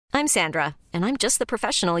I'm Sandra, and I'm just the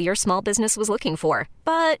professional your small business was looking for.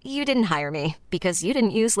 But you didn't hire me because you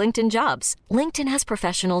didn't use LinkedIn Jobs. LinkedIn has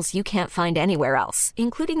professionals you can't find anywhere else,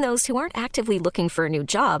 including those who aren't actively looking for a new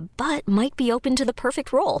job, but might be open to the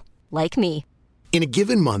perfect role, like me. In a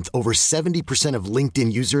given month, over 70% of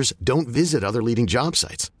LinkedIn users don't visit other leading job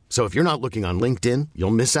sites. So if you're not looking on LinkedIn,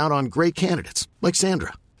 you'll miss out on great candidates like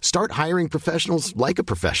Sandra. Start hiring professionals like a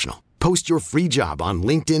professional. Post your free job on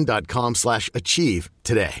linkedin.com/achieve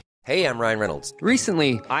today. Hey, I'm Ryan Reynolds.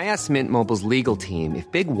 Recently, I asked Mint Mobile's legal team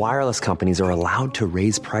if big wireless companies are allowed to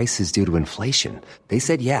raise prices due to inflation. They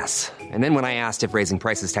said yes. And then when I asked if raising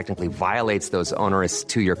prices technically violates those onerous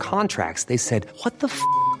two-year contracts, they said, "What the f***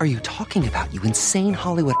 are you talking about, you insane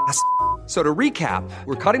Hollywood ass?" So to recap,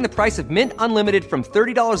 we're cutting the price of Mint Unlimited from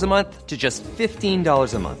 $30 a month to just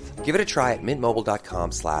 $15 a month. Give it a try at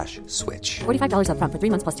mintmobile.com/switch. $45 up front for 3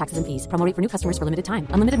 months plus taxes and fees. Promo rate for new customers for limited time.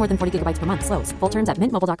 Unlimited more than 40 gigabytes per month. Slows full terms at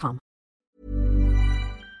mintmobile.com.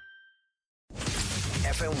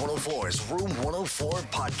 FM 104's Room 104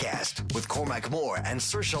 podcast with Cormac Moore and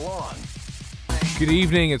Saoirse Long. Good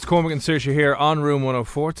evening, it's Cormac and Saoirse here on Room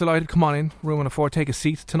 104. Delighted, come on in, Room 104, take a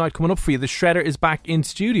seat. Tonight coming up for you, the Shredder is back in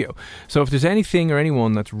studio. So if there's anything or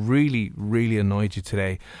anyone that's really, really annoyed you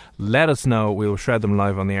today, let us know. We will shred them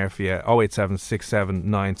live on the air for you.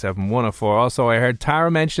 087-6797-104. Also, I heard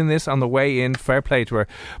Tara mention this on the way in, fair play to her.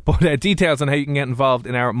 But details on how you can get involved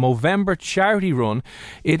in our Movember charity run.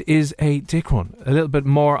 It is a dick run. A little bit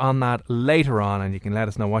more on that later on, and you can let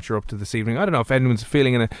us know what you're up to this evening. I don't know if anyone's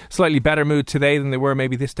feeling in a slightly better mood today than they were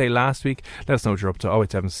maybe this day last week. Let us know what you're up to.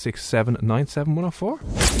 087-6797-104.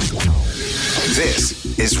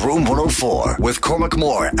 This is Room 104 with Cormac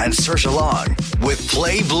Moore and Saoirse Long with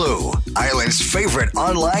Play Blue, Ireland's favourite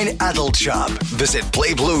online adult shop. Visit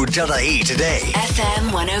playblue.ie today.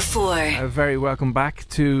 FM 104. Very welcome back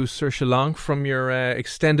to Saoirse Long from your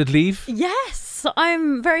extended leave. Yes,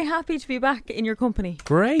 I'm very happy to be back in your company.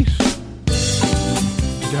 Great.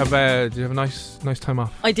 Did you have a nice time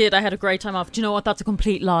off? I did. I had a great time off. Do you know what? That's a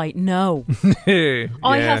complete lie. No. Yeah.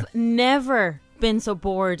 I have never been so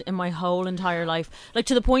bored in my whole entire life. Like,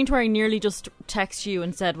 to the point where I nearly just text you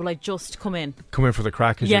and said, will I just come in? Come in for the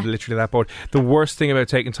crack, because you're literally that bored. The worst thing about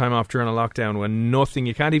taking time off during a lockdown when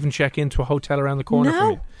you can't even check into a hotel around the corner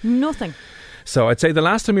from you. Nothing. So I'd say the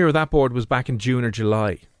last time you were that bored was back in June or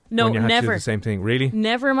July. No, when you had never. to do the same thing. Really?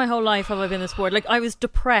 Never in my whole life have I been this bored. Like, I was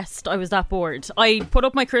depressed. I was that bored. I put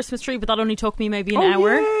up my Christmas tree, but that only took me maybe an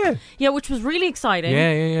hour. Yeah, which was really exciting.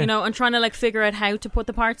 Yeah. You know, and trying to figure out how to put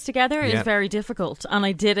the parts together is very difficult. And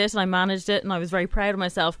I did it, and I managed it, and I was very proud of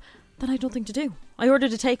myself. Then I had nothing to do. I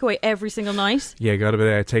ordered a takeaway every single night. Yeah, got a bit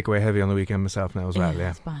of takeaway heavy on the weekend myself now as well. Yeah,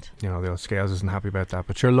 it's bad. You know, the old Scales isn't happy about that.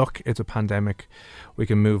 But sure, look, it's a pandemic. We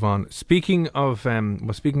can move on. Speaking of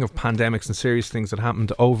pandemics and serious things that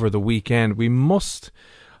happened over the weekend, we must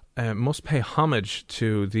pay homage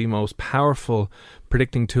to the most powerful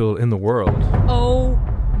predicting tool in the world. Oh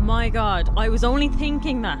my God! I was only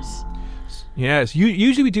thinking that. Yes,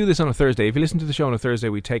 usually we do this on a Thursday. If you listen to the show on a Thursday,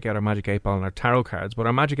 we take out our Magic 8 Ball and our tarot cards. But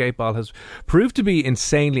our Magic 8 Ball has proved to be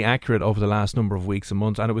insanely accurate over the last number of weeks and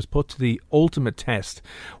months. And it was put to the ultimate test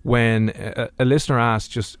when a listener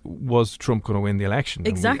asked, was Trump going to win the election?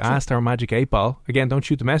 Exactly. And we asked our Magic 8 Ball, again, don't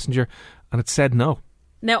shoot the messenger, and it said no.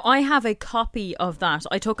 Now, I have a copy of that.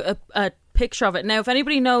 I took a picture of it. Now, if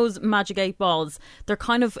anybody knows Magic 8 Balls, they're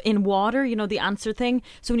kind of in water, you know, the answer thing.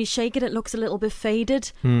 So when you shake it, it looks a little bit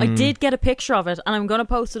faded. I did get a picture of it, and I'm going to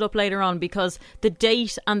post it up later on because the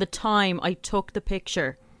date and the time I took the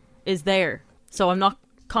picture is there. So I'm not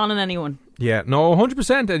conning anyone. Yeah, no,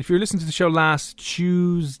 100%. If you're listening to the show last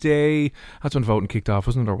Tuesday, that's when voting kicked off,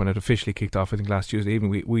 wasn't it? Or when it officially kicked off, I think last Tuesday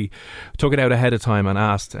evening. We took it out ahead of time and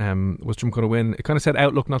asked, was Trump going to win? It kind of said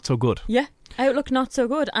outlook not so good. Yeah, outlook not so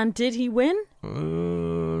good. And did he win?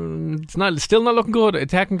 It's still not looking good. It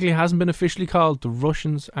technically hasn't been officially called. The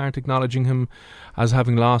Russians aren't acknowledging him as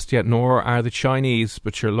having lost yet, nor are the Chinese.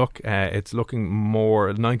 But sure, look, it's looking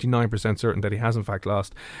more 99% certain that he has in fact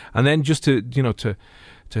lost. And then just to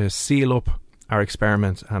seal up our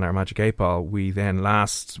experiment and our Magic 8 Ball, we then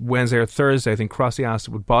last Wednesday or Thursday, I think Crossy asked,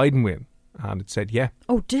 would Biden win? And it said yeah.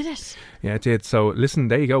 Oh, did it? Yeah, it did. So listen,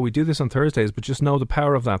 there you go. We do this on Thursdays, but just know the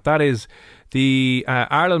power of that. That is the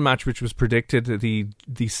Ireland match, which was predicted,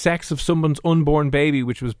 the sex of someone's unborn baby,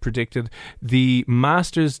 which was predicted, the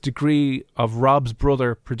master's degree of Rob's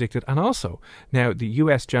brother predicted, and also now the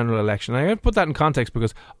US general election. I have to put that in context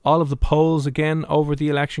because all of the polls again over the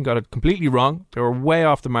election got it completely wrong. They were way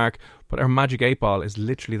off the mark, but our Magic 8 Ball is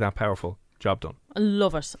literally that powerful. Job done. I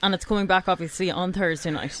love it. And it's coming back, obviously, on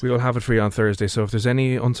Thursday night. We will have it for you on Thursday. So if there's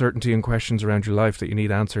any uncertainty and questions around your life that you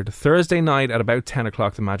need answered, Thursday night at about 10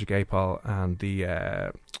 o'clock, the Magic 8 Ball and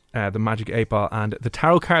the Magic 8 Ball and the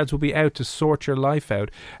tarot cards will be out to sort your life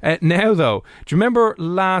out. Now, though, do you remember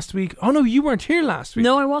last week? Oh, no, you weren't here last week.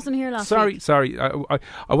 No, I wasn't here last week. Sorry.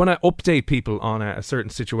 I want to update people on a certain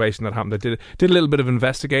situation that happened. I did a little bit of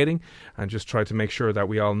investigating and just tried to make sure that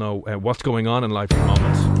we all know what's going on in life at the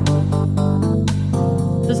moment.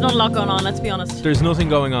 There's not a lot going on, let's be honest. There's nothing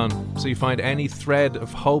going on. So you find any thread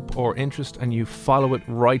of hope or interest and you follow it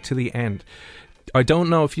right to the end. I don't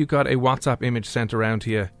know if you got a WhatsApp image sent around to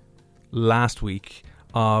you last week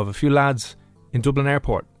of a few lads in Dublin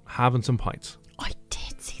Airport having some pints. I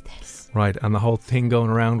did see this. Right, and the whole thing going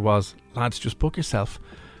around was, lads, just book yourself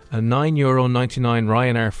a €9.99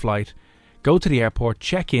 Ryanair flight, go to the airport,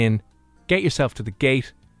 check in, get yourself to the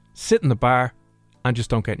gate, sit in the bar, and just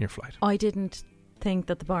don't get in your flight. I didn't think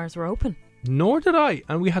that the bars were open. Nor did I,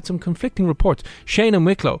 and we had some conflicting reports. Shane in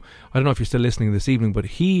Wicklow, I don't know if you're still listening this evening, but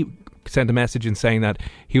he sent a message in saying that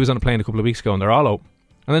he was on a plane a couple of weeks ago and they're all open.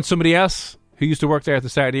 And then somebody else who used to work there at the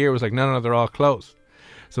start of the year was like, no, they're all closed.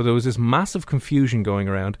 So there was this massive confusion going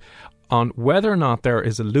around on whether or not there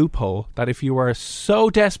is a loophole that if you are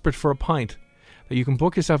so desperate for a pint that you can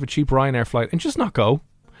book yourself a cheap Ryanair flight and just not go.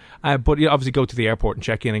 But you obviously go to the airport and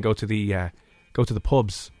check in and go to the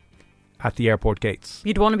pubs at the airport gates.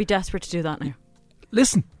 You'd want to be desperate to do that now.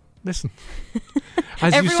 Listen.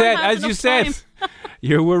 As you said,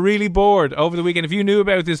 you were really bored over the weekend. If you knew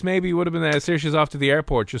about this, maybe you would have been Saoirse's off to the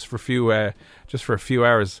airport just for a few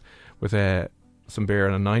hours with some beer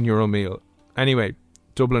and a €9 meal. Anyway,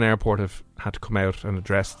 Dublin Airport have had to come out and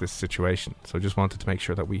address this situation. So I just wanted to make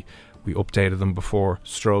sure that we updated them before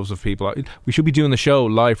droves of people. We should be doing the show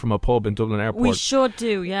live from a pub in Dublin Airport. We should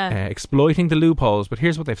do, yeah. Exploiting the loopholes. But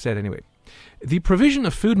here's what they've said anyway. The provision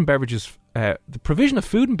of food and beverage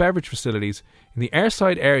facilities in the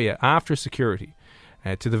airside area after security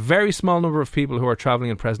to the very small number of people who are travelling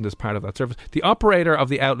and present as part of that service. The operator of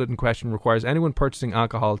the outlet in question requires anyone purchasing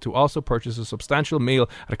alcohol to also purchase a substantial meal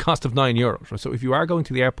at a cost of €9. So if you are going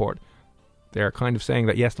to the airport, they're kind of saying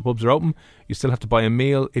that yes, the pubs are open, you still have to buy a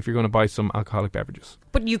meal if you're going to buy some alcoholic beverages.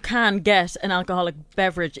 But you can get an alcoholic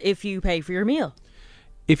beverage if you pay for your meal.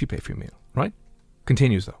 If you pay for your meal, right?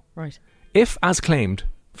 Continues though. Right. If, as claimed,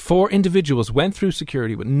 4 individuals went through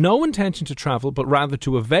security with no intention to travel but rather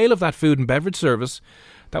to avail of that food and beverage service,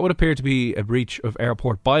 that would appear to be a breach of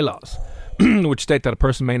airport bylaws, which state that a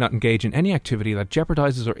person may not engage in any activity that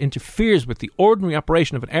jeopardises or interferes with the ordinary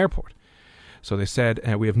operation of an airport. So they said,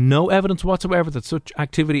 we have no evidence whatsoever that such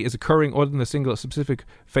activity is occurring other than a single specific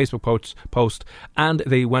Facebook post. And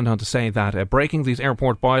they went on to say that breaking these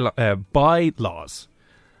airport bylaws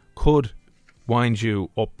could wind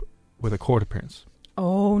you up with a court appearance.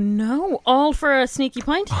 Oh no, all for a sneaky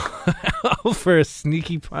pint? All for a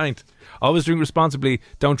sneaky pint. Always drink responsibly,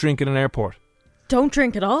 don't drink in an airport. Don't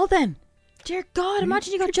drink at all then. Dear God,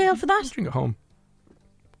 imagine you got jailed for that. Drink at home.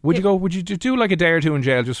 Would you do like a day or two in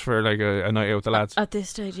jail just for like a night out with the lads? At this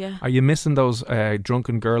stage, yeah. Are you missing those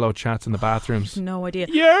drunken girlo chats in the bathrooms? No idea.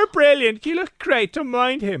 You're brilliant, you look great, don't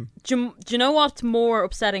mind him. Do you know what's more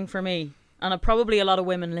upsetting for me? And probably a lot of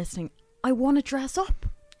women listening. I want to dress up.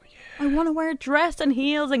 I want to wear a dress and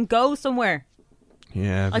heels and go somewhere.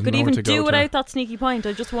 Yeah, I could even do without that sneaky pint.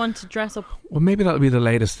 I just want to dress up. Well, maybe that'll be the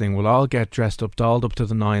latest thing. We'll all get dressed up, dolled up to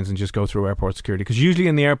the nines and just go through airport security. Because usually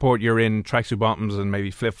in the airport you're in tracksuit bottoms and maybe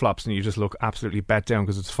flip-flops and you just look absolutely bet down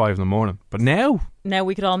because it's 5 a.m. But now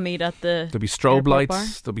we could all meet at the there'll be strobe lights bar.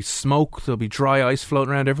 There'll be smoke, there'll be dry ice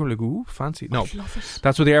floating around. Everyone like, ooh, fancy. No, I love it.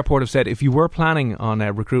 That's what the airport have said. If you were planning on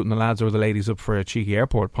recruiting the lads or the ladies up for a cheeky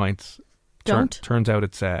airport pint, turns out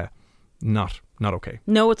it's not okay.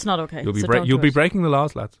 No, it's not okay. You'll be breaking the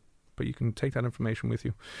laws, lads. But you can take that information with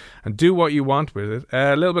you and do what you want with it.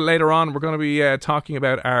 A little bit later on, we're going to be talking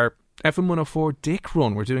about our FM 104 Dick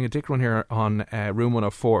Run. We're doing a Dick Run here on Room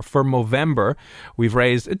 104 for Movember. We've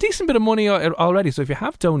raised a decent bit of money already, so if you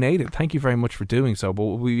have donated, thank you very much for doing so. But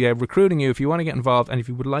we'll be recruiting you if you want to get involved, and if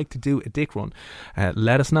you would like to do a Dick Run,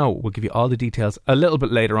 let us know. We'll give you all the details a little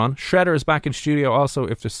bit later on. Shredder is back in studio also.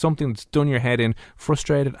 If there's something that's done your head in,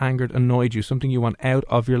 frustrated, angered, annoyed you, something you want out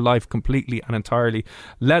of your life completely and entirely,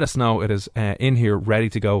 let us know. It is in here ready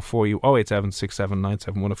to go for you. 087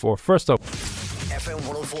 6797 104. First up, FM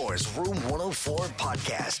 104's Room 104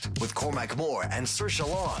 podcast with Cormac Moore and Saoirse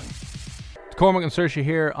Long. Cormac and Saoirse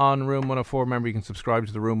here on Room 104. Remember, you can subscribe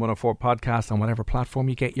to the Room 104 podcast on whatever platform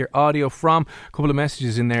you get your audio from. A couple of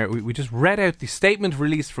messages in there. We just read out the statement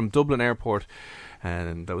released from Dublin Airport,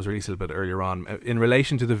 and that was released a little bit earlier on, in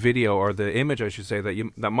relation to the video, or the image I should say,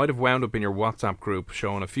 that might have wound up in your WhatsApp group,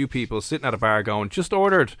 showing a few people sitting at a bar going, just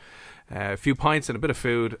ordered a few pints and a bit of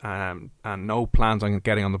food, and no plans on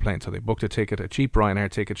getting on the plane. So they booked a ticket, a cheap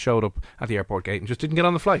Ryanair ticket, showed up at the airport gate and just didn't get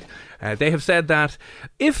on the flight. They have said that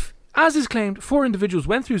if, as is claimed, 4 individuals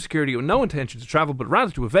went through security with no intention to travel, but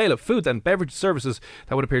rather to avail of food and beverage services,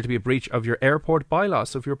 that would appear to be a breach of your airport bylaws.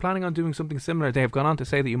 So if you're planning on doing something similar, they have gone on to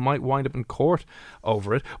say that you might wind up in court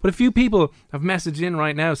over it. But a few people have messaged in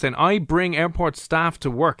right now saying, I bring airport staff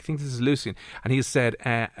to work. I think this is Lucian. And he has said,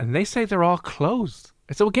 and they say they're all closed.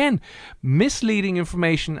 So again, misleading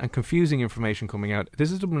information and confusing information coming out.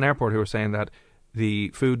 This is Dublin Airport who are saying that the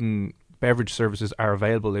food and beverage services are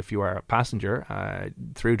available if you are a passenger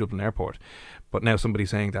through Dublin Airport. But now somebody's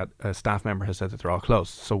saying that a staff member has said that they're all closed.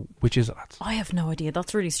 So which is it, lads? I have no idea.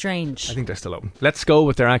 That's really strange. I think they're still open. Let's go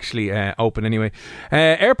with they're actually open anyway.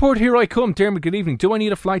 Airport, here I come. Dermot, good evening. Do I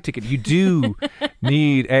need a flight ticket? You do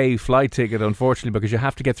need a flight ticket, unfortunately, because you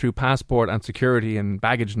have to get through passport and security and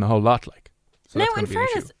baggage and the whole lot. So now, in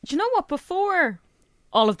fairness, do you know what? Before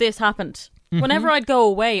all of this happened, whenever I'd go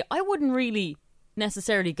away, I wouldn't really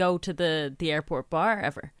necessarily go to the airport bar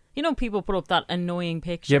ever. You know, people put up that annoying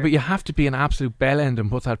picture. Yeah, but you have to be an absolute bellend and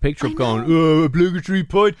put that picture up going, oh, obligatory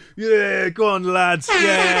pint. Yeah, go on, lads.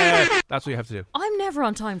 Yeah. That's what you have to do. I'm never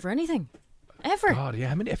on time for anything. Ever. God,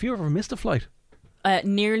 yeah. Have you ever missed a flight?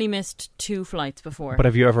 Nearly missed 2 flights before. But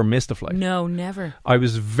have you ever missed a flight? No, never. I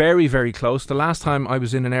was very, very close. The last time I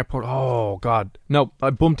was in an airport, oh, God. No,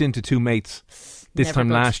 I bumped into 2 mates this Never time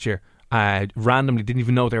good. last year. I randomly didn't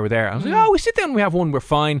even know they were there. I was like, oh, we sit down, we have one, we're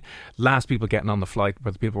fine. Last people getting on the flight,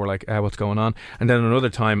 but the people were like, what's going on? And then another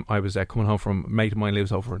time I was coming home from a mate of mine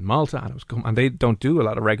lives over in Malta, and they don't do a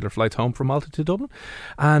lot of regular flights home from Malta to Dublin.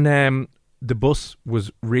 And the bus was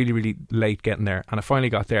really, really late getting there, and I finally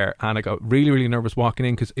got there, and I got really, really nervous walking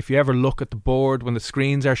in, because if you ever look at the board when the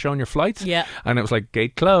screens are showing your flights, and it was like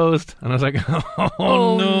gate closed, and I was like,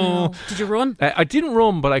 oh no. Did you run? I didn't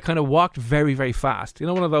run, but I kind of walked very, very fast. You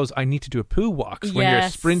know, one of those I need to do a poo walks when you're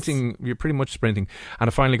sprinting, you're pretty much sprinting. And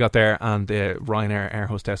I finally got there, and the Ryanair air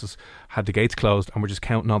hostesses had the gates closed and were just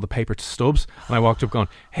counting all the paper stubs, and I walked up going,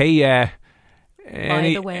 hey, by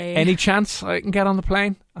the way, any chance I can get on the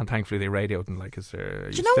plane? And thankfully they radioed and like, is there?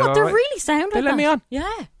 Do you know what? They really sound like They let me on. Yeah.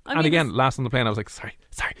 And again, last on the plane, I was like, sorry.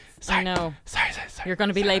 I know. Sorry. You're going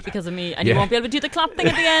to be late because of me, and you won't be able to do the clap thing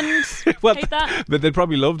at the end. Well, hate that. But they'd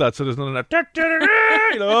probably love that. So there's none of that.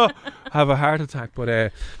 You know, have a heart attack.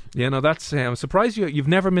 But that's. I'm surprised you've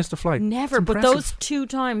never missed a flight. Never. But those 2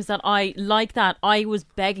 times that I was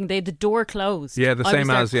begging. They had the door closed. Yeah, the same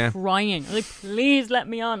as crying. Like, please let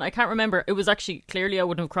me on. I can't remember. It was actually clearly I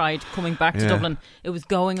wouldn't have cried coming back to Dublin. It was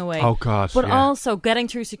going away. Oh God. But also getting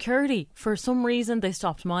through security. For some reason, they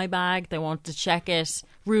stopped my bag. They wanted to check it.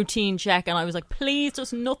 Routine check, and I was like, please,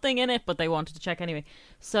 there's nothing in it, but they wanted to check anyway.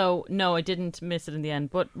 So no, I didn't miss it in the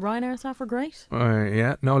end, but Ryanair staff were great.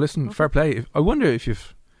 Listen, fair play. I wonder if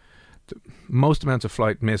you've most amounts of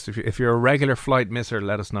flight missed. If you're a regular flight misser,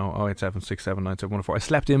 let us know. 087679714. I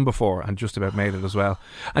slept in before and just about made it as well.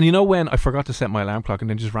 And you know when I forgot to set my alarm clock and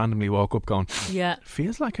then just randomly woke up going,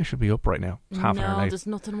 feels like I should be up right now. It's half an hour late. There's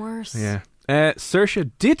nothing worse.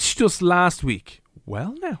 Saoirse ditched us last week.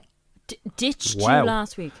 Well now. Ditched you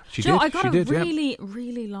last week. I got a really,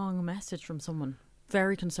 really long message from someone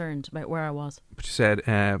very concerned about where I was. But she said,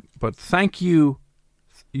 but thank you,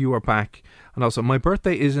 you are back. And also, my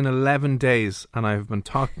birthday is in 11 days, and I've been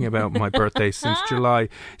talking about my birthday since July.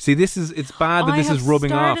 See, it's bad that this is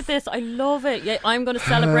rubbing off. I started this. I love it. Yeah, I'm going to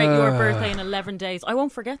celebrate your birthday in 11 days. I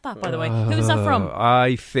won't forget that, by the way. Who's that from?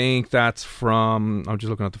 I think that's from... I'm just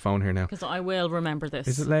looking at the phone here now. Because I will remember this.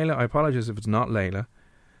 Is it Layla? I apologise if it's not Layla.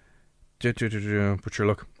 But sure,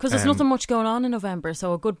 look. Because there's nothing much going on in November,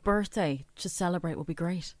 so a good birthday to celebrate would be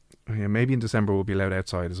great. Yeah, maybe in December we'll be allowed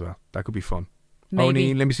outside as well. That could be fun. Maybe.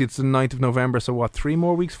 Only, let me see, it's the 9th of November, so what, 4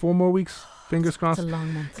 more weeks? Fingers crossed. It's a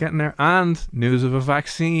long month. Getting there. And news of a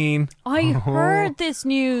vaccine. I heard this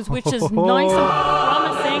news, which is nice and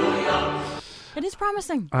promising. It is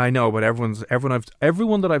promising. I know, but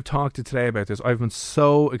everyone that I've talked to today about this, I've been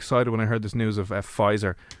so excited when I heard this news of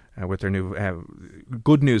Pfizer with their new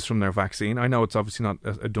good news from their vaccine. I know it's obviously not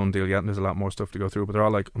a done deal yet, and there's a lot more stuff to go through, but they're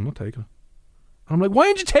all like, I'm not taking it. I'm like, why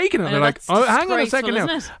aren't you taking it? And I know, they're like, that's oh, hang on a second now.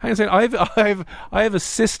 disgraceful, Hang on a second. I have a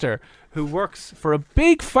sister who works for a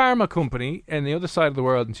big pharma company in the other side of the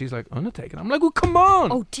world, and she's like, I'm not taking it. I'm like, well, come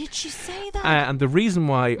on. Oh, did she say that? And the reason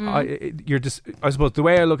why I suppose the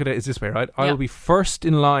way I look at it is this way, right? I will be first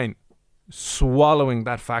in line swallowing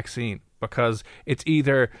that vaccine, because it's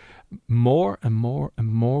either more and more and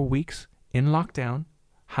more weeks in lockdown,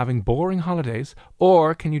 having boring holidays,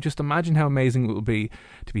 or can you just imagine how amazing it will be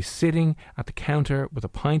to be sitting at the counter with a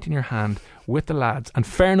pint in your hand with the lads? And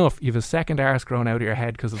fair enough, you have a second arse growing out of your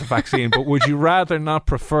head because of the vaccine, but would you rather not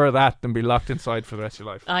prefer that than be locked inside for the rest of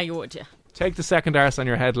your life? You would, yeah. Take the second arse on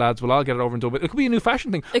your head, lads. We'll all get it over and done with. It could be a new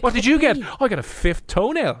fashion thing. What did you get? Oh, I got a 5th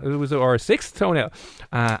toenail. Or a 6th toenail.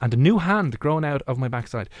 And a new hand growing out of my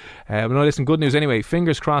backside. But no, listen, good news anyway.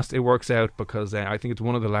 Fingers crossed it works out, because I think it's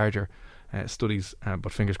one of the larger studies,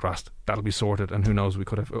 but fingers crossed that'll be sorted, and who knows, we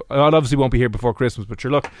could have it obviously won't be here before Christmas, but sure,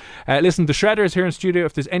 look, listen, the shredder is here in studio.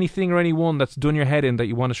 If there's anything or anyone that's done your head in that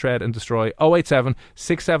you want to shred and destroy, 087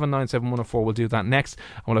 6797 104, we'll do that next,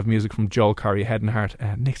 and we'll have music from Joel Corey, Head and Heart,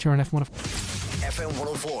 next year on FM 104. FM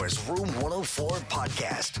 104's Room 104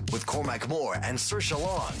 podcast with Cormac Moore and Saoirse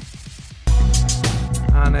Long.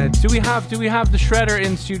 And do we have the shredder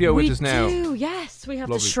in studio with us now? We do, yes. We have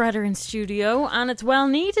Lovely. the shredder in studio, and it's well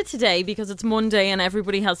needed today because it's Monday and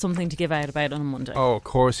everybody has something to give out about on a Monday. Oh, of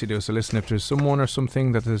course you do. So listen, if there's someone or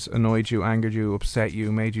something that has annoyed you, angered you, upset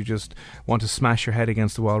you, made you just want to smash your head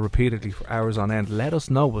against the wall repeatedly for hours on end, let us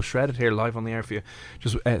know. We'll shred it here live on the air for you.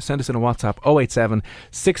 Just send us in a WhatsApp, 087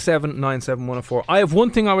 6797 104. I have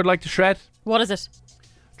one thing I would like to shred. What is it?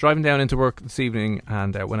 Driving down into work this evening,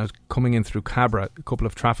 and when I was coming in through Cabra, a couple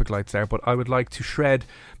of traffic lights there, but I would like to shred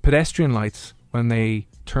pedestrian lights when they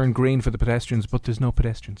turn green for the pedestrians, but there's no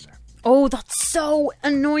pedestrians there. Oh, that's so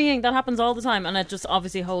annoying. That happens all the time, and it just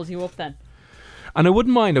obviously holds you up then. And I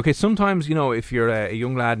wouldn't mind, okay, sometimes, you know, if you're a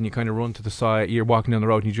young lad and you kind of run to the side, you're walking down the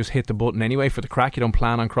road and you just hit the button anyway for the crack, you don't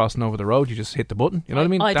plan on crossing over the road, you just hit the button, you know what I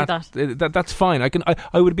mean? I do that. That's fine.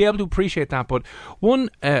 I would be able to appreciate that, but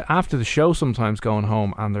after the show sometimes going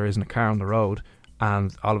home and there isn't a car on the road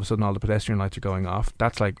and all of a sudden all the pedestrian lights are going off,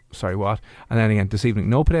 that's like, sorry, what? And then again, this evening,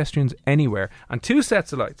 no pedestrians anywhere, and 2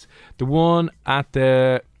 sets of lights. The one at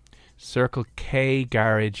the Circle K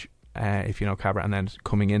garage, if you know Cabra, and then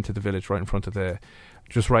coming into the village right in front of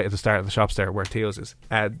just right at the start of the shops there where Teals is.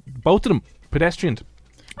 Both of them pedestrian.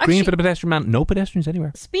 Green for the pedestrian man, no pedestrians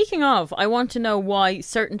anywhere. Speaking of, I want to know why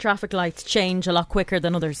certain traffic lights change a lot quicker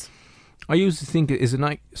than others. I used to think, is it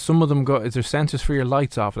like some of them is there sensors for your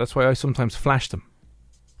lights off? That's why I sometimes flash them.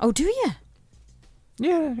 Oh, do you?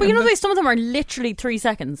 Yeah. But you know, some of them are literally 3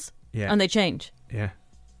 seconds, and they change. Yeah.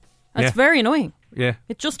 That's very annoying. Yeah.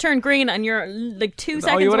 It just turned green and you're like 2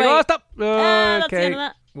 seconds away. away. Oh, stop. That's the end of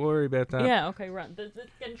that. Worry about that. Yeah, okay, right. It's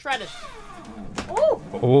getting shredded.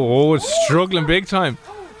 Oh, it's struggling big time.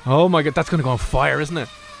 Oh my God, that's going to go on fire, isn't it?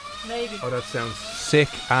 Maybe. Oh, that sounds sick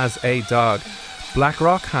as a dog.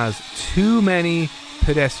 Blackrock has too many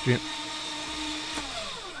pedestrian...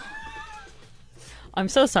 I'm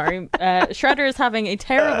so sorry. Shredder is having a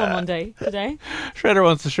terrible Monday today. Shredder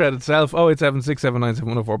wants to shred itself. 087 6797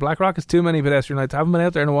 104. Blackrock has too many pedestrian lights. I haven't been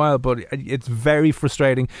out there in a while, but it's very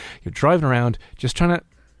frustrating. You're driving around, just trying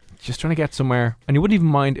to get somewhere, and you wouldn't even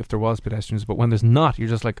mind if there was pedestrians, but when there's not, you're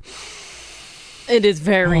just like... It is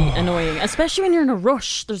very annoying, especially when you're in a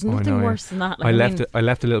rush. There's nothing worse than that. Like, I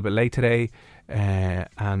left a little bit late today,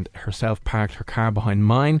 and herself parked her car behind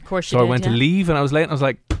mine. Of course she So did, I went to leave, and I was late, and I was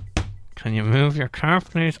like, can you move your car,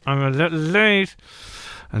 please? I'm a little late.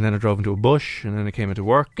 And then I drove into a bush, and then I came into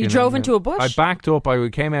work. You drove into a bush? I backed up. I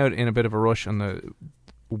came out in a bit of a rush, and the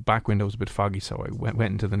back window was a bit foggy, so I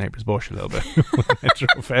went into the neighbour's bush a little bit when I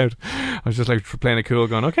drove out. I was just like playing it cool,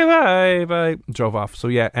 going, okay, bye. Drove off. So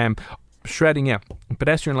yeah, shredding, yeah.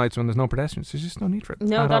 Pedestrian lights when there's no pedestrians. There's just no need for it.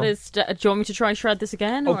 No, that is... Do you want me to try and shred this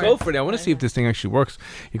again? Oh, go for it. I want to see if this thing actually works.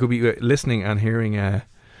 You could be listening and hearing...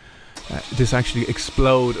 this actually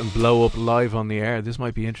explode and blow up live on the air. This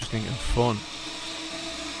might be interesting and fun.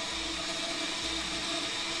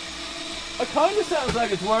 It kind of sounds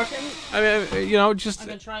like it's working. I mean, you know, just... I'm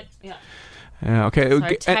going to try it, yeah. Okay.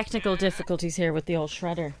 Sorry, technical difficulties here with the old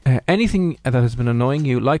shredder. Anything that has been annoying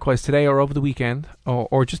you, likewise today or over the weekend,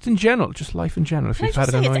 or just in general, just life in general, if you've had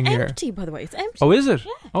an annoying year. It's empty, by the way. It's empty. Oh, is it?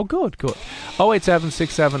 Yeah. Oh, good. 087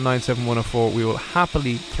 6797 104. We will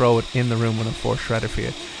happily throw it in the Room 104 shredder for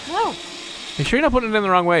you. Oh. You sure you're not putting it in the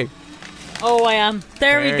wrong way? Oh, I am.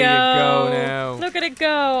 There we go. There you go now. Look at it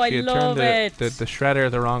go. I love it. The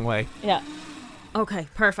shredder the wrong way. Yeah. Okay,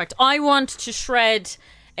 perfect. I want to shred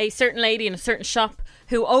a certain lady in a certain shop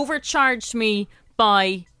who overcharged me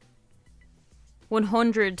by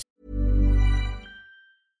 100.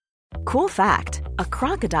 Cool fact, a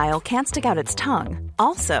crocodile can't stick out its tongue.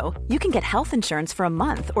 Also, you can get health insurance for a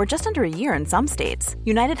month or just under a year in some states.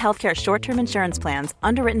 United Healthcare short-term insurance plans,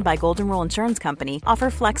 underwritten by Golden Rule Insurance Company, offer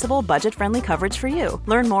flexible, budget-friendly coverage for you.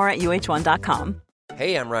 Learn more at uh1.com.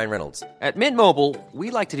 Hey, I'm Ryan Reynolds. At Mint Mobile,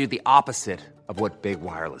 we like to do the opposite of what Big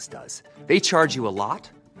Wireless does. They charge you a lot,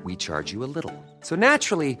 we charge you a little. So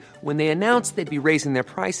naturally, when they announced they'd be raising their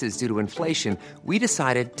prices due to inflation, we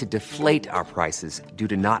decided to deflate our prices due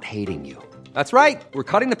to not hating you. That's right. We're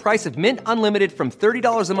cutting the price of Mint Unlimited from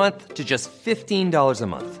 $30 a month to just $15 a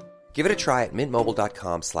month. Give it a try at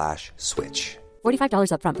mintmobile.com/switch.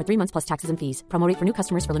 $45 up front for 3 months plus taxes and fees. Promo rate for new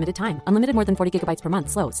customers for limited time. Unlimited more than 40 gigabytes per month.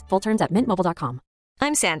 Slows full terms at mintmobile.com.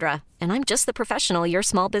 I'm Sandra, and I'm just the professional your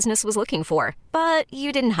small business was looking for. But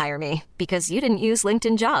you didn't hire me because you didn't use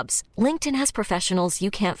LinkedIn Jobs. LinkedIn has professionals you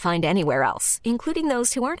can't find anywhere else, including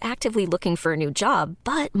those who aren't actively looking for a new job,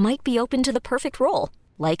 but might be open to the perfect role,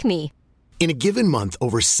 like me. In a given month,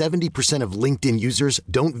 over 70% of LinkedIn users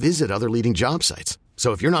don't visit other leading job sites.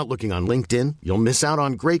 So if you're not looking on LinkedIn, you'll miss out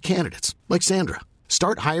on great candidates like Sandra.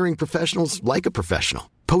 Start hiring professionals like a professional.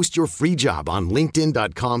 Post your free job on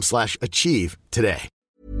linkedin.com/achieve today.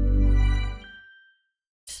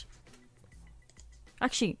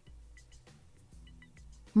 Actually,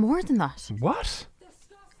 more than that. What?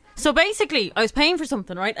 So basically, I was paying for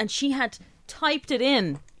something, right? And she had typed it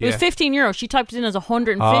in. It was €15. She typed it in as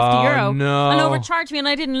 €150 no. and overcharged me, and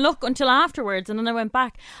I didn't look until afterwards, and then I went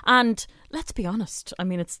back. And let's be honest, I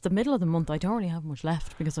mean, it's the middle of the month. I don't really have much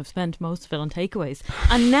left because I've spent most of it on takeaways.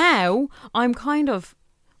 And now I'm kind of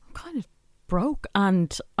broke,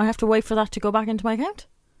 and I have to wait for that to go back into my account.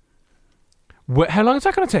 How long is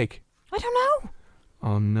that going to take? I don't know.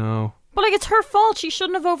 Oh no. But like, it's her fault. She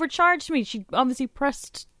shouldn't have overcharged me. She obviously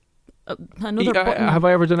pressed another button. Have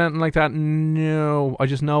I ever done anything like that? No. I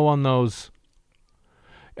just know on those,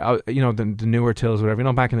 you know, the newer tills, whatever. You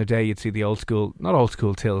know, back in the day, you'd see the old school, not old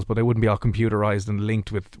school tills, but they wouldn't be all computerized and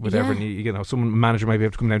linked with everything. You know, some manager might be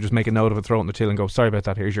able to come down, just make a note of it, throw it in the till, and go, "Sorry about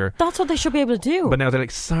that. Here's your." That's what they should be able to do. But now they're like,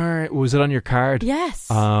 "Sorry, was it on your card?" Yes.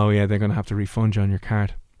 Oh yeah, they're going to have to refund you on your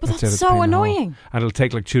card. But that's so annoying. And it'll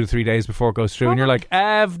take like 2 to 3 days before it goes through, and you're like,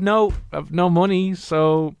 I've no money,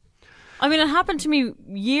 so. I mean, it happened to me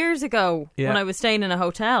years ago when I was staying in a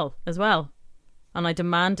hotel as well, and I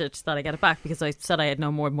demanded that I get it back because I said I had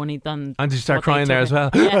no more money than. And did you start crying there as well?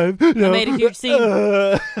 Yeah. I made a huge scene.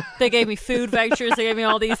 They gave me food vouchers. They gave me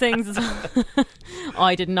all these things as well.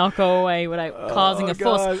 I did not go away without causing a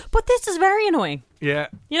fuss. But this is very annoying. Yeah.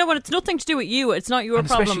 You know, when it's nothing to do with you, it's not your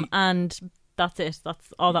problem, and that's it.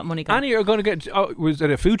 That's all that money goes. Annie, you're going to get. Oh, was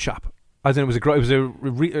it a food shop? As in, it wasn't.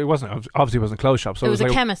 Obviously, it wasn't a clothes shop. So it was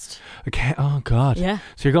like a chemist. Oh God. Yeah.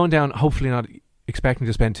 So you're going down, hopefully not expecting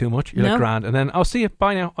to spend too much. You're like, grand, and then I'll see you.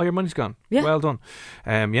 Bye now. All your money's gone. Yeah. Well done.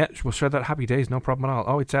 Yeah. We'll shred that. Happy days. No problem at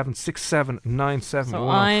all. 087 6797 So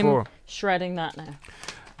 104. I'm shredding that now.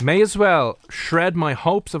 May as well shred my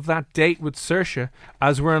hopes of that date with Saoirse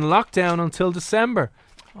as we're in lockdown until December.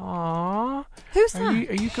 Aww. Who's that?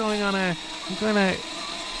 Are you going on a?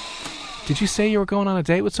 Did you say you were going on a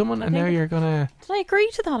date with someone, and now you're gonna? Did I agree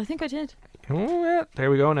to that? I think I did. Oh yeah, there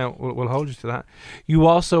we go. Now we'll hold you to that. You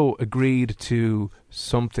also agreed to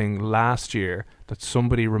something last year that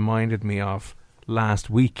somebody reminded me of last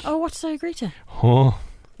week. Oh, what did I agree to? Oh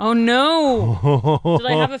no! Did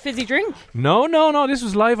I have a fizzy drink? No. This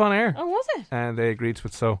was live on air. Oh, was it? And they agreed to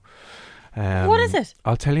it. So. What is it?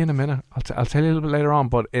 I'll tell you in a minute. I'll tell you a little bit later on,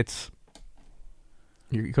 but it's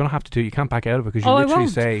you're going to have to do. You can't back out of it because you literally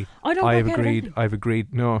say, "I've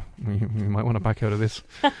agreed." No, you might want to back out of this.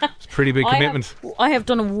 It's a pretty big commitment. I have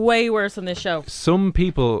done way worse on this show. Some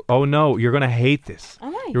people. Oh no, you're going to hate this.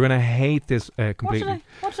 Am I? You're going to hate this completely.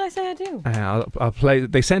 What did I say I do? I'll play.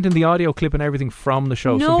 They sent in the audio clip and everything from the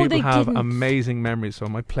show. No, some people they have didn't. amazing memories, so I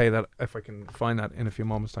might play that if I can find that in a few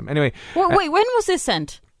moments' time. Anyway, wait, when was this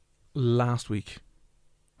sent? Last week.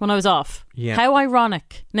 When I was off? Yeah. How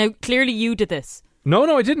ironic. Now, clearly you did this.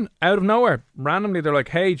 No, I didn't. Out of nowhere. Randomly, they're like,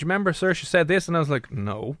 hey, do you remember Saoirse said this? And I was like,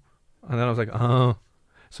 no. And then I was like, oh.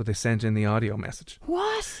 So they sent in the audio message.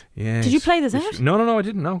 What? Yeah. Did you play this out? No, I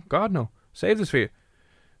didn't. No, God, no. Save this for you.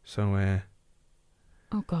 So,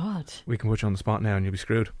 oh, God. we can put you on the spot now and you'll be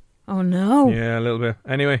screwed. Oh, no. Yeah, a little bit.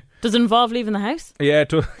 Anyway. Does it involve leaving the house? Yeah, it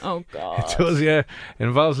does. Oh, God. It does, yeah. It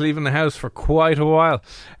involves leaving the house for quite a while.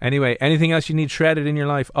 Anyway, anything else you need shredded in your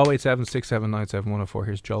life? 087 6797 104.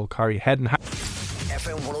 Here's Joel Corry. FM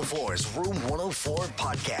 104's Room 104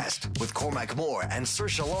 podcast with Cormac Moore and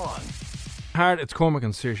Saoirse Long. Hard, it's Cormac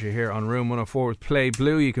and Saoirse here on Room 104 with Play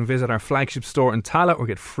Blue. You can visit our flagship store in Tallaght or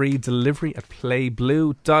get free delivery at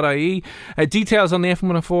playblue.ie. Details on the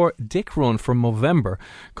FM104 Dick Run for Movember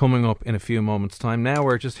coming up in a few moments' time. Now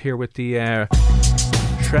we're just here with the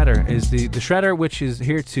Shredder. Is the Shredder, which is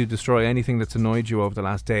here to destroy anything that's annoyed you over the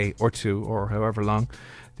last day or two or however long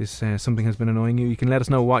this something has been annoying you. You can let us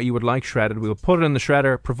know what you would like shredded. We'll put it in the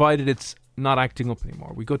Shredder, provided it's not acting up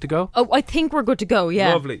anymore. We good to go? Oh, I think we're good to go,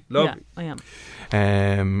 yeah. Lovely. Yeah, I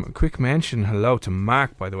am. Quick mention, hello to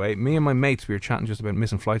Mark, by the way. Me and my mates, we were chatting just about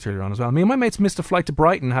missing flights earlier on as well. Me and my mates missed a flight to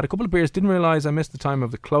Brighton, had a couple of beers, didn't realise I missed the time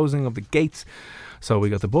of the closing of the gates. So we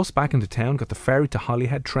got the bus back into town, got the ferry to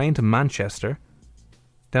Holyhead, train to Manchester,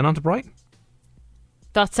 then on to Brighton.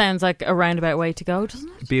 That sounds like a roundabout way to go, doesn't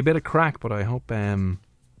it? It'd be a bit of crack, but I hope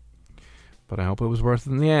it was worth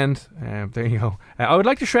it in the end. There you go. I would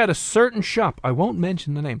like to shred a certain shop. I won't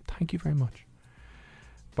mention the name. Thank you very much.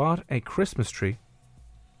 Bought a Christmas tree,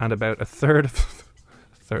 and about a third of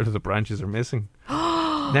the branches are missing.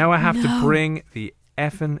 Now I have to bring the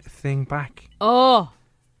effing thing back. Oh,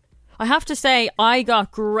 I have to say, I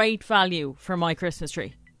got great value for my Christmas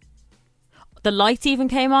tree. The lights even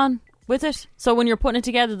came on with it. So when you're putting it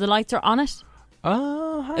together, the lights are on it.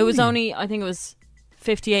 Oh, it was only, I think it was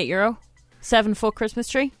 €58. 7-foot Christmas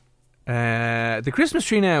tree. The Christmas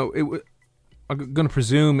tree now, I'm going to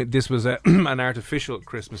presume this was an artificial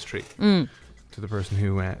Christmas tree to the person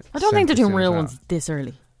who I don't think they're doing real ones this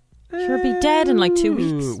early. Sure, it'll be dead in like 2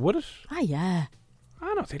 weeks. Would it? Ah, yeah.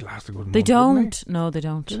 I don't think they last a good month. They don't. No, they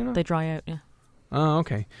don't. They dry out, yeah. Oh,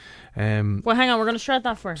 okay. Well, hang on, we're going to shred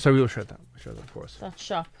that first. So we'll shred that. Shred that for us. That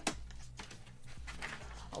shop.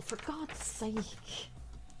 Oh, for God's sake.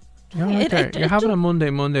 You're having a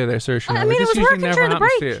Monday there, Saoirse. I mean, it was working during the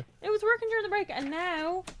break. It was working during the break, and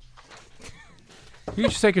now... You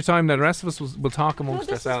just take your time now. The rest of us will talk amongst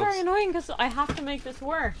ourselves. This is very annoying because I have to make this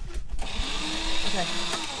work. Okay.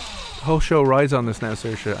 The whole show rides on this now,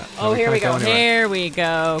 Saoirse. Oh, here we go. Here we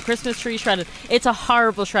go. Christmas tree shredded. It's a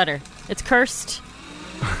horrible shredder. It's cursed.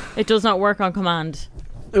 It does not work on command.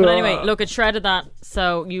 But anyway, look, it shredded that,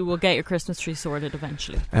 so you will get your Christmas tree sorted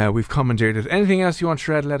eventually. We've commandeered it. Anything else you want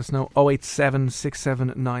shredded, let us know. 087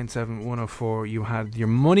 6797 104. You had your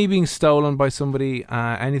money being stolen by somebody.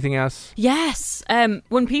 Anything else? Yes.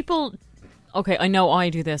 When people... Okay, I know I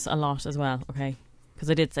do this a lot as well, okay? Because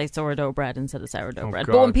I did say sourdough bread instead of sourdough bread.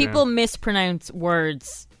 God, but when people mispronounce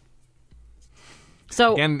words...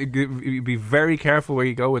 So again, be very careful where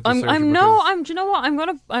you go with this. do you know what? I'm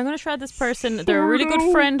gonna shred this person. They're a really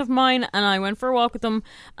good friend of mine, and I went for a walk with them.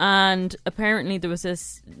 And apparently there was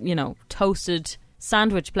this, toasted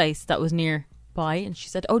sandwich place that was nearby, and she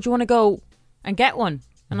said, "Oh, do you want to go and get one?"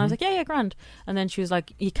 And I was like, "Yeah, grand." And then she was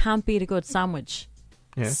like, "You can't beat a good sandwich."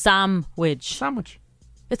 Yeah. Sandwich.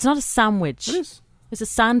 It's not a sandwich. It is. It's a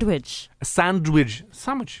sandwich. A sandwich.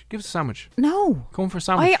 Sandwich. Give us a sandwich. No. Come for a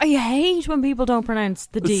sandwich. I hate when people don't pronounce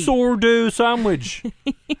the D. A sourdough sandwich.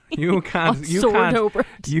 You can't insult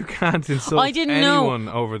anyone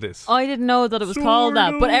over this. I didn't know that it was called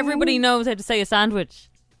that, but everybody knows how to say a sandwich.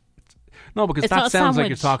 No, because that sounds like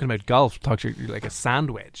you're talking about golf. You're like a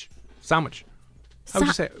sandwich. Sandwich. How would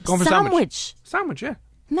you say it? Going for sandwich. Sandwich, yeah.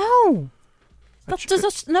 No.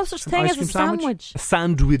 There's no such thing as a sandwich. A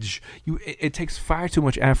sandwich. It takes far too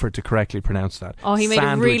much effort to correctly pronounce that. Oh, he made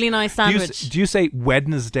a really nice sandwich. Do you say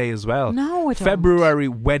Wednesday as well? No, I don't. February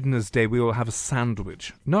Wednesday, we will have a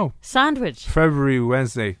sandwich. No. Sandwich. February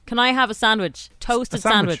Wednesday. Can I have a sandwich? Toasted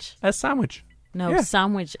sandwich. A sandwich. No, yeah.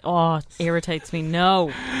 Sandwich. Oh, it irritates me.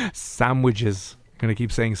 No. Sandwiches. I'm going to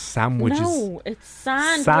keep saying sandwiches. No, it's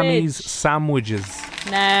sandwich. Sammy's sandwiches.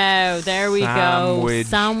 No, there we go.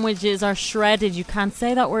 Sandwiches are shredded. You can't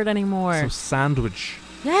say that word anymore. So sandwich.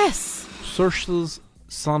 Yes. Saoirse's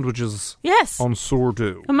sandwiches. Yes. On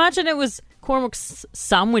sourdough. Imagine it was Cormac's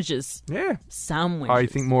sandwiches. Yeah. Sandwiches. I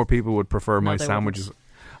think more people would prefer my sandwiches. Wouldn't.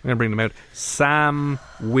 I'm going to bring them out.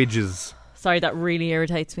 Sandwiches. Sorry, that really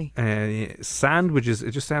irritates me. Sandwiches, it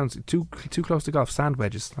just sounds too close to golf.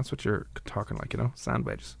 Sandwedges, that's what you're talking like,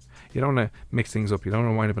 sandwedges. You don't want to mix things up. You don't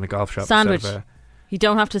want to wind up in a golf shop. Sandwich. You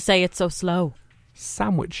don't have to say it so slow.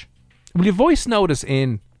 Sandwich. Will you voice notice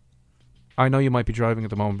in? I know you might be driving at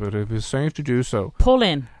the moment, but if it's safe to do so, pull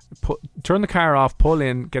in. Turn the car off, pull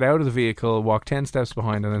in, get out of the vehicle, walk 10 steps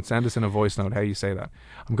behind, and then send us in a voice note how you say that.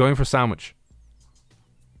 I'm going for sandwich.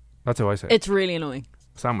 That's how I say it. It's really annoying.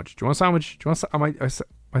 Sandwich. Do you want a sandwich? Do you want?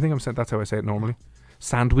 I think I'm saying that's how I say it normally.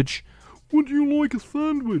 Sandwich. Would you like a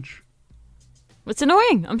sandwich? It's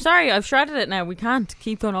annoying. I'm sorry. I've shredded it now. We can't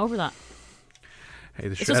keep going over that. Hey,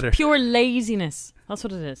 the shredder. It's just pure laziness. That's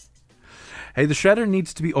what it is. Hey, the shredder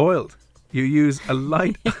needs to be oiled. You use a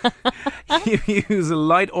light. You use a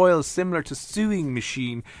light oil similar to sewing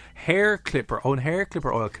machine hair clipper. Oh, and hair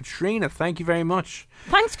clipper oil. Katrina, thank you very much.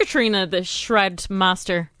 Thanks, Katrina, the shred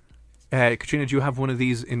master. Katrina, do you have one of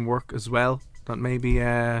these in work as well? That maybe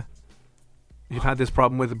you've had this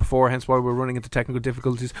problem with it before, hence why we're running into technical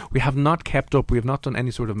difficulties. We have not kept up. We have not done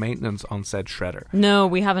any sort of maintenance on said shredder. No,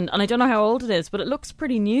 we haven't. And I don't know how old it is, but it looks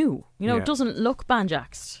pretty new. You know, Yeah. It doesn't look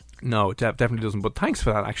banjaxed. No, it definitely doesn't. But thanks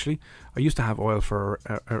for that, actually. I used to have oil for...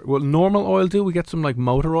 well, normal oil do. We get some like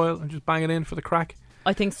motor oil and just bang it in for the crack.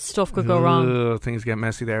 I think stuff could go wrong. Things get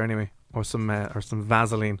messy there anyway. Or some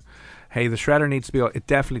Vaseline. Hey, the shredder needs to be... It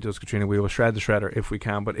definitely does, Katrina. We will shred the shredder if we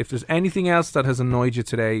can. But if there's anything else that has annoyed you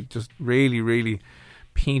today, just really, really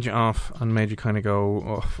peed you off and made you kind of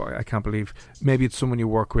go, oh, I can't believe... Maybe it's someone you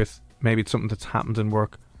work with. Maybe it's something that's happened in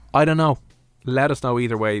work. I don't know. Let us know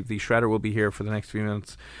either way. The shredder will be here for the next few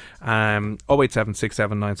minutes.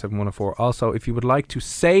 08767971004. Also, if you would like to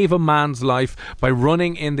save a man's life by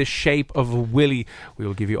running in the shape of a willy, we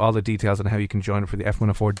will give you all the details on how you can join for the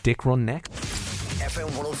F104 Dick Run next.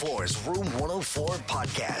 FM 104's Room 104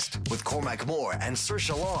 podcast with Cormac Moore and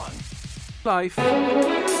Saoirse Long. Life.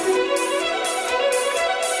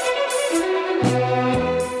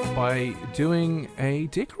 By doing a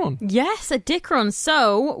dick run. Yes, a dick run.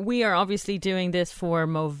 So we are obviously doing this for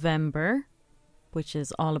Movember, which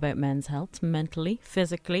is all about men's health, mentally,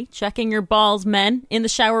 physically, checking your balls, men, in the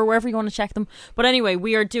shower, wherever you want to check them. But anyway,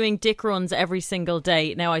 we are doing dick runs every single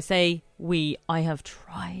day. Now, I say I have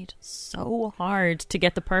tried so hard to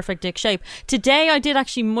get the perfect dick shape. Today, I did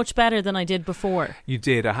actually much better than I did before. You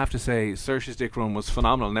did. I have to say, Saoirse's dick run was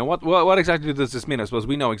phenomenal. Now, what exactly does this mean? I suppose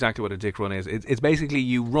we know exactly what a dick run is. It's basically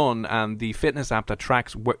you run, and the fitness app that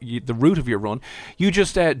tracks the route of your run, you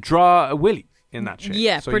just draw a willy in that shape.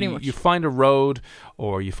 Yeah, so pretty much. You find a road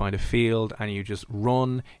or you find a field and you just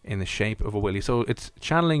run in the shape of a willy. So it's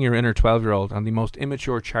channeling your inner 12-year-old and the most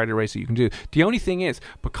immature charity race that you can do. The only thing is,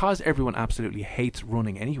 because everyone absolutely hates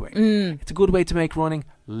running anyway, it's a good way to make running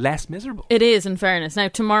less miserable. It is, in fairness. Now,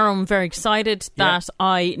 tomorrow I'm very excited that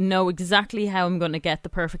I know exactly how I'm going to get the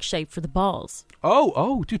perfect shape for the balls.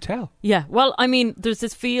 Oh, do tell. Yeah, well, I mean, there's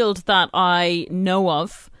this field that I know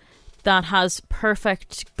of that has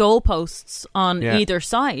perfect goalposts on either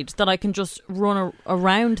side that I can just run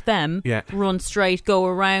around them, run straight, go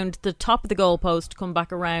around the top of the goalpost, come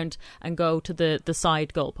back around and go to the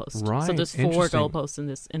side goalpost. Right, so there's 4 goalposts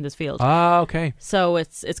in this field. Ah, okay. So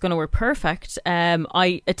it's going to work perfect.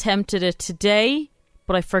 I attempted it today,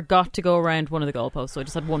 but I forgot to go around one of the goalposts, so I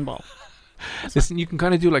just had one ball. Listen, you can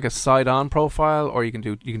kind of do like a side-on profile, or you can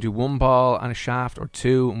do one ball and a shaft, or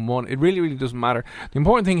 2 and 1. It really, really doesn't matter. The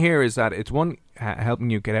important thing here is that it's one, helping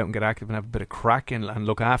you get out and get active and have a bit of crack and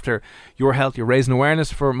look after your health. You're raising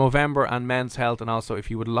awareness for Movember and men's health, and also if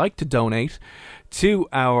you would like to donate to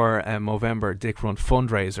our Movember Dick Run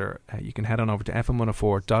fundraiser, you can head on over to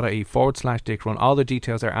fm104.ie/Dick Run. All the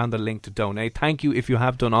details are and the link to donate. Thank you if you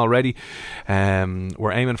have done already.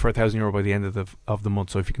 We're aiming for €1,000 by the end of the month,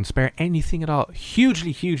 so if you can spare anything at all,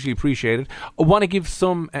 hugely, hugely appreciated. I want to give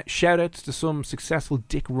some shout outs to some successful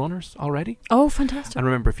Dick Runners already. Oh, fantastic. And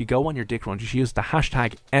remember, if you go on your Dick Run, just use the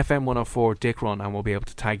hashtag FM104 Dick Run and we'll be able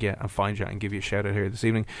to tag you and find you and give you a shout out here this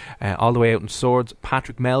evening. All the way out in Swords,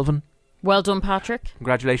 Patrick Melvin. Well done, Patrick.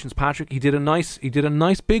 Congratulations, Patrick. He did a nice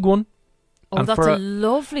big one. Oh, and that's a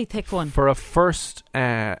lovely thick one. For a first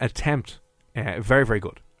attempt, very, very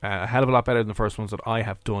good. A hell of a lot better than the first ones that I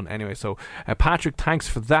have done anyway. So, Patrick, thanks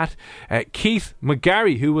for that. Keith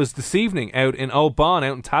McGarry, who was this evening out in Oban,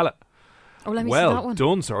 out in Tallaght. Oh, let me see that one. Well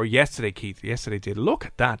done, sir. Or yesterday, Keith. Yesterday did. Look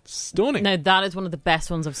at that. Stunning. Now, that is one of the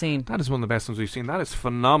best ones I've seen. That is one of the best ones we've seen. That is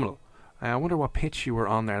phenomenal. I wonder what pitch you were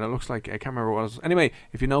on there. That looks like, I can't remember what it was. Anyway,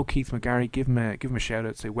 if you know Keith McGarry, give him a shout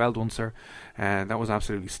out. Say, well done, sir. That was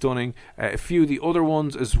absolutely stunning. A few of the other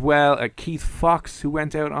ones as well. Keith Fox, who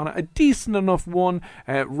went out on a decent enough one.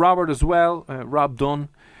 Robert as well. Rob Dunn.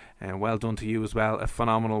 Well done to you as well. A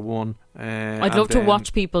phenomenal one. I'd love to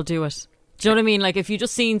watch people do it. Do you know what I mean? Like, if you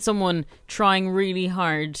just seen someone trying really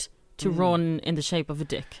hard to run in the shape of a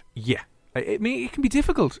dick. Yeah. It can be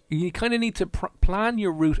difficult. You kind of need to plan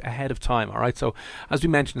your route ahead of time, all right? So, as we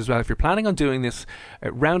mentioned as well, if you're planning on doing this,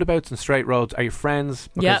 roundabouts and straight roads are your friends,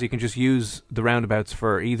 because you can just use the roundabouts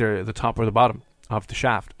for either the top or the bottom of the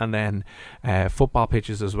shaft. And then football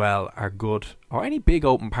pitches as well are good, or any big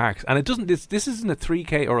open parks. And it doesn't. This isn't a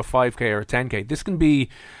 3K or a 5K or a 10K. This can be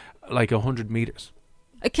like 100 meters.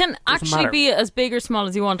 It can actually be as big or small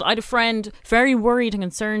as you want. I had a friend very worried and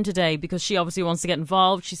concerned today because she obviously wants to get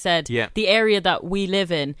involved. She said the area that we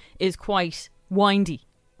live in is quite windy,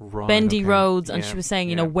 bendy roads. And she was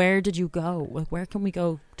saying, you know, where did you go? Where can we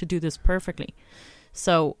go to do this perfectly?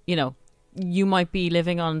 So, you know, you might be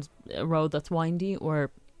living on a road that's windy,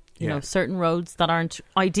 or you know, certain roads that aren't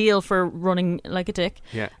ideal for running like a dick.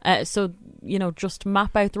 Yeah. So, you know, just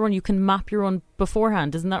map out the run. You can map your run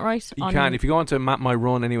beforehand, isn't that right? You can. If you go onto Map My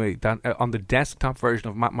Run anyway, that on the desktop version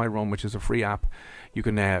of Map My Run, which is a free app, you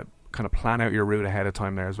can kind of plan out your route ahead of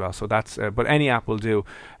time there as well. So that's but any app will do.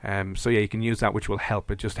 So yeah, you can use that, which will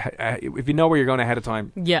help. It just if you know where you're going ahead of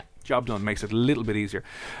time, job done. Makes it a little bit easier.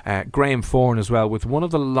 Graham Foran as well, with one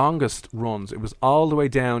of the longest runs. It was all the way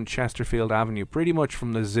down Chesterfield Avenue, pretty much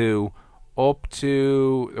from the zoo up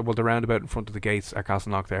to the roundabout in front of the gates at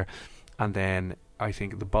Castleknock there, and then I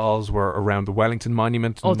think the balls were around the Wellington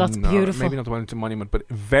Monument. Oh, that's beautiful. Maybe not the Wellington Monument, but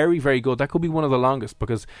very, very good. That could be one of the longest,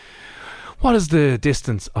 because what is the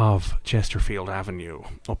distance of Chesterfield Avenue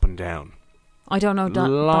up and down? I don't know.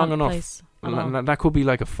 Long enough. Place. That could be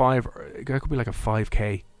like a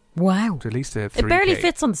 5K. Wow. To at least a 3K. It barely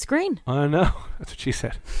fits on the screen. I know. That's what she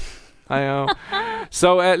said. I know.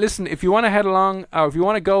 So listen, if you want to head along, or if you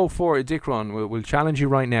want to go for a dick run, we'll challenge you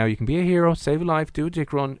right now. You can be a hero, save a life, do a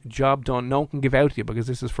dick run, job done. No one can give out to you, because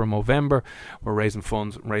this is for Movember. We're raising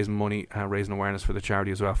funds, raising money, raising awareness for the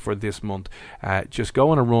charity as well for this month. Just go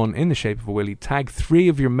on a run in the shape of a willy. Tag 3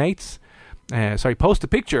 of your mates. Post a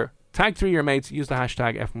picture. Tag 3 of your mates. Use the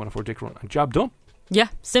hashtag FM104DickRun, and job done. Yeah,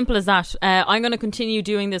 simple as that. I'm going to continue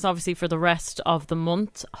doing this, obviously, for the rest of the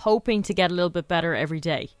month, hoping to get a little bit better every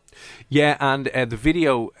day. Yeah, and the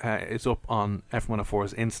video is up on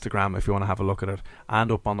F104's Instagram if you want to have a look at it,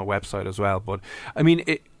 and up on the website as well. But I mean,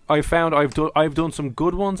 I found I've done some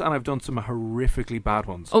good ones, and I've done some horrifically bad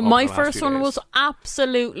ones. Oh, my first one was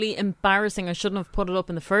absolutely embarrassing. I shouldn't have put it up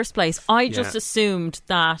in the first place. I just assumed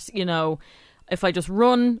that, you know, if I just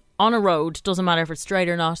run on a road, doesn't matter if it's straight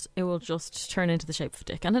or not, it will just turn into the shape of a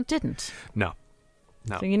dick, and it didn't. No.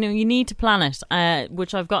 So, you know, you need to plan it,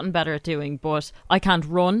 which I've gotten better at doing, but I can't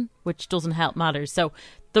run, which doesn't help matters. So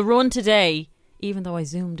the run today, even though I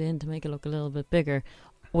zoomed in to make it look a little bit bigger,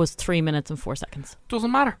 was 3 minutes and 4 seconds.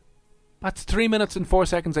 Doesn't matter. That's 3 minutes and 4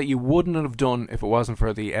 seconds that you wouldn't have done if it wasn't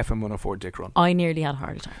for the FM104 Dick Run. I nearly had a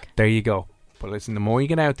heart attack. There you go. But listen, the more you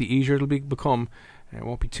get out, the easier it'll become. It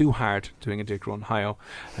won't be too hard doing a dick run, hi-oh.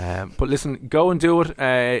 But listen, go and do it.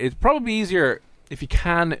 It's probably easier if you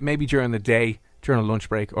can, maybe during the day, during a lunch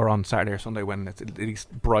break, or on Saturday or Sunday when it's at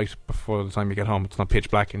least bright before the time you get home. It's not pitch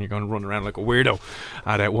black and you're going to run around like a weirdo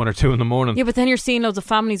at 1 or 2 in the morning. Yeah, but then you're seeing loads of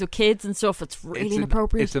families with kids and stuff. It's really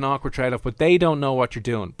inappropriate. It's an awkward trade-off, but they don't know what you're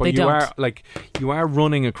doing. But you are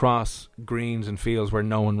running across greens and fields where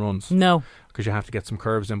no one runs. No. Because you have to get some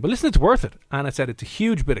curves in. But listen, it's worth it. And I said it's a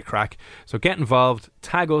huge bit of crack. So get involved,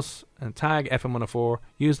 tag us and tag FM104.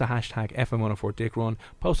 Use the hashtag FM104DickRun.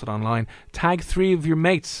 Post it online. Tag 3 of your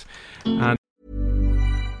mates. And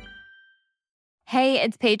Hey,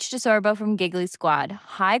 it's Paige DeSorbo from Giggly Squad.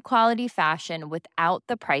 High quality fashion without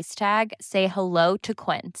the price tag. Say hello to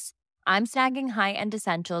Quince. I'm snagging high-end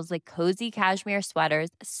essentials like cozy cashmere sweaters,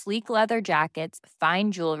 sleek leather jackets,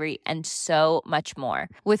 fine jewelry, and so much more.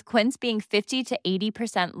 With Quince being 50 to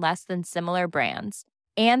 80% less than similar brands.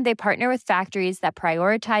 And they partner with factories that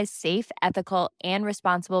prioritize safe, ethical, and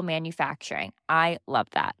responsible manufacturing. I love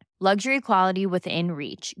that. Luxury quality within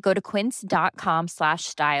reach. Go to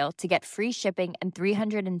quince.com/style to get free shipping and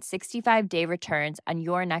 365-day returns on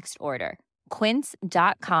your next order.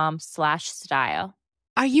 Quince.com/style.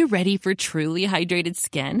 Are you ready for truly hydrated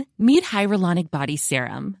skin? Meet Hyaluronic Body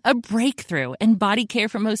Serum, a breakthrough in body care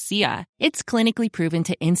from Osea. It's clinically proven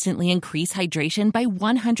to instantly increase hydration by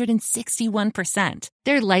 161%.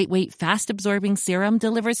 Their lightweight, fast-absorbing serum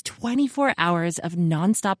delivers 24 hours of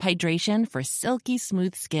nonstop hydration for silky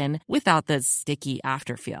smooth skin without the sticky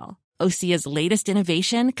afterfeel. Osea's latest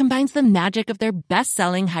innovation combines the magic of their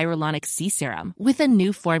best-selling Hyaluronic Sea Serum with a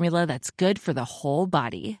new formula that's good for the whole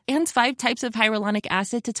body and 5 types of hyaluronic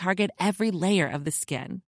acid to target every layer of the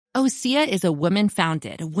skin. Osea is a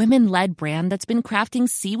women-founded, women-led brand that's been crafting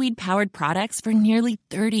seaweed-powered products for nearly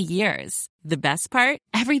 30 years. The best part?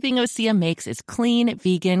 Everything Osea makes is clean,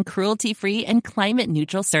 vegan, cruelty-free, and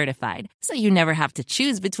climate-neutral certified, so you never have to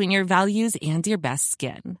choose between your values and your best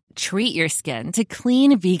skin. Treat your skin to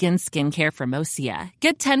clean, vegan skincare from Osea.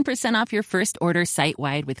 Get 10% off your first order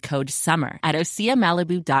site-wide with code SUMMER at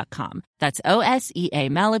OseaMalibu.com. That's OSEA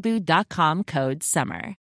Malibu.com, code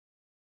SUMMER.